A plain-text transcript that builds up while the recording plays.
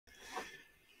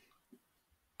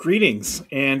Greetings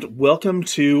and welcome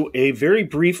to a very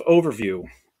brief overview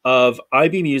of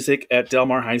IB Music at Del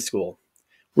Mar High School.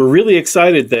 We're really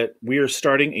excited that we are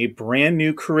starting a brand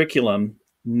new curriculum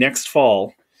next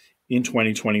fall in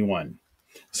 2021.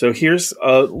 So here's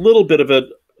a little bit of a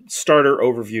starter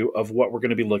overview of what we're going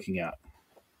to be looking at.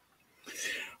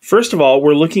 First of all,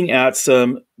 we're looking at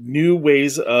some new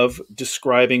ways of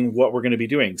describing what we're going to be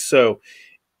doing. So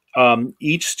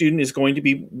each student is going to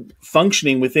be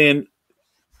functioning within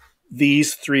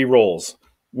these three roles: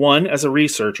 one as a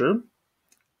researcher,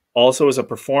 also as a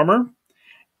performer,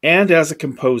 and as a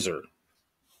composer.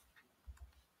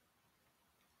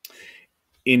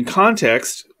 In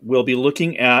context, we'll be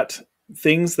looking at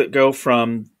things that go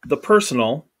from the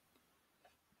personal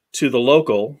to the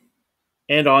local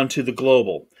and on to the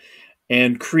global,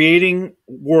 and creating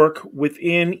work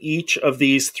within each of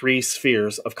these three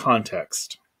spheres of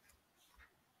context.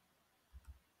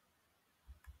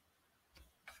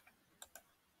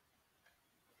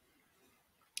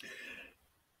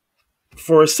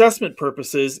 For assessment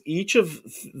purposes, each of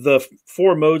the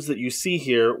four modes that you see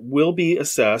here will be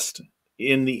assessed.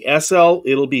 In the SL,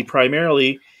 it'll be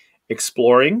primarily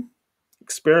exploring,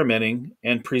 experimenting,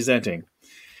 and presenting.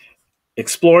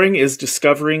 Exploring is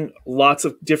discovering lots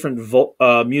of different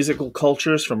musical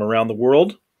cultures from around the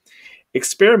world.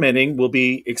 Experimenting will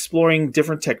be exploring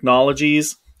different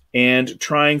technologies and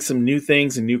trying some new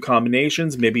things and new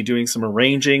combinations, maybe doing some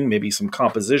arranging, maybe some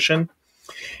composition.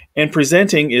 And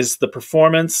presenting is the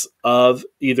performance of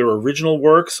either original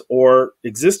works or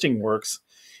existing works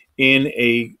in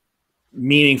a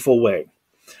meaningful way.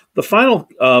 The final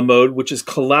mode, which is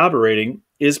collaborating,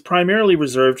 is primarily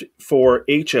reserved for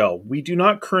HL. We do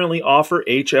not currently offer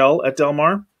HL at Del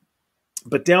Mar,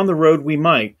 but down the road we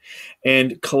might.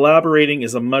 And collaborating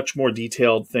is a much more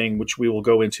detailed thing, which we will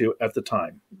go into at the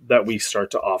time that we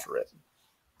start to offer it.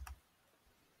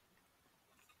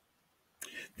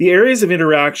 The areas of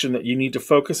interaction that you need to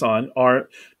focus on are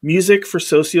music for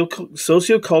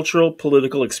sociocultural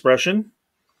political expression,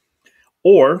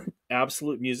 or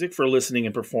absolute music for listening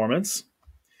and performance,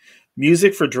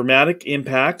 music for dramatic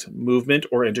impact, movement,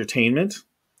 or entertainment,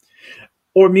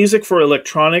 or music for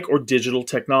electronic or digital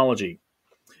technology.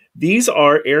 These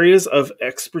are areas of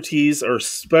expertise or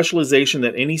specialization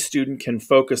that any student can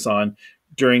focus on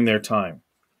during their time.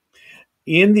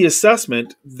 In the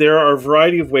assessment, there are a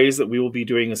variety of ways that we will be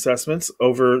doing assessments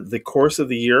over the course of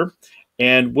the year,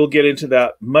 and we'll get into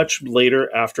that much later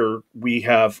after we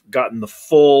have gotten the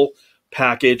full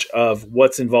package of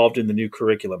what's involved in the new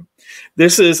curriculum.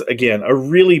 This is, again, a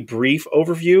really brief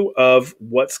overview of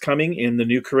what's coming in the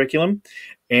new curriculum,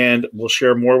 and we'll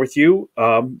share more with you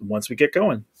once we get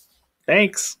going.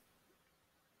 Thanks.